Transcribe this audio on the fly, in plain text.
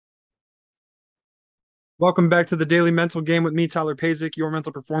Welcome back to the Daily Mental Game with me, Tyler Pazik, your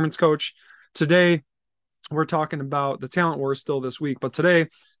mental performance coach. Today, we're talking about the talent wars still this week, but today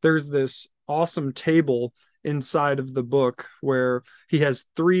there's this awesome table inside of the book where he has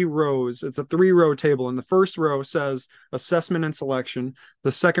three rows. It's a three-row table, and the first row says assessment and selection,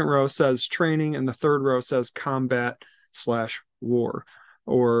 the second row says training, and the third row says combat slash war.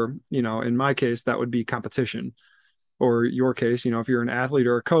 Or, in my case, that would be competition. Or your case, if you're an athlete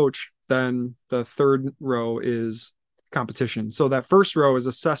or a coach, then the third row is competition. So that first row is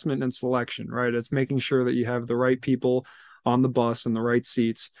assessment and selection, right? It's making sure that you have the right people on the bus and the right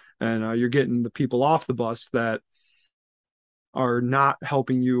seats, and you're getting the people off the bus that are not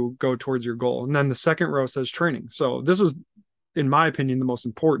helping you go towards your goal. And then the second row says training. So this is, in my opinion, the most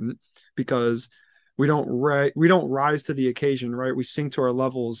important because we don't rise to the occasion, right? We sink to our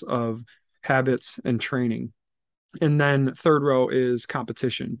levels of habits and training. And then third row is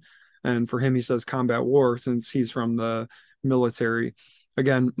competition. And for him, he says combat war since he's from the military.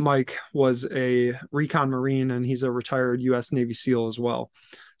 Again, Mike was a recon Marine and he's a retired US Navy SEAL as well.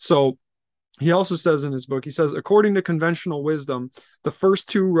 So he also says in his book, he says, according to conventional wisdom, the first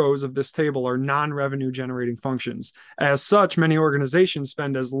two rows of this table are non revenue generating functions. As such, many organizations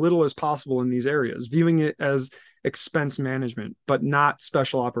spend as little as possible in these areas, viewing it as expense management, but not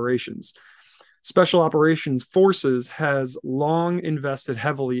special operations. Special Operations Forces has long invested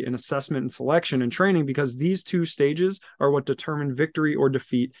heavily in assessment and selection and training because these two stages are what determine victory or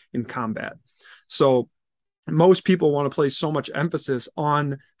defeat in combat. So most people want to place so much emphasis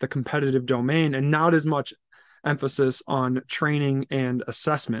on the competitive domain and not as much emphasis on training and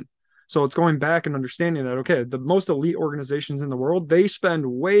assessment. So it's going back and understanding that, okay, the most elite organizations in the world, they spend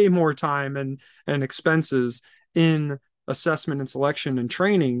way more time and expenses in assessment and selection and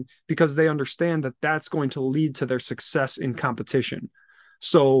training because they understand that that's going to lead to their success in competition.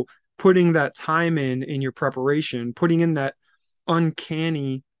 So putting that time in your preparation, putting in that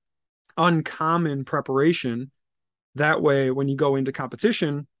uncommon preparation, that way when you go into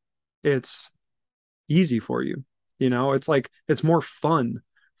competition, it's easy for you. It's like it's more fun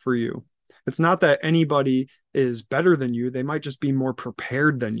for you. It's not that anybody is better than you, they might just be more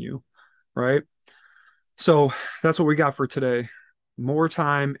prepared than you, right? So that's what we got for today. More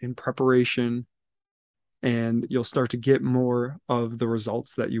time in preparation, and you'll start to get more of the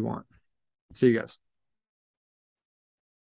results that you want. See you guys.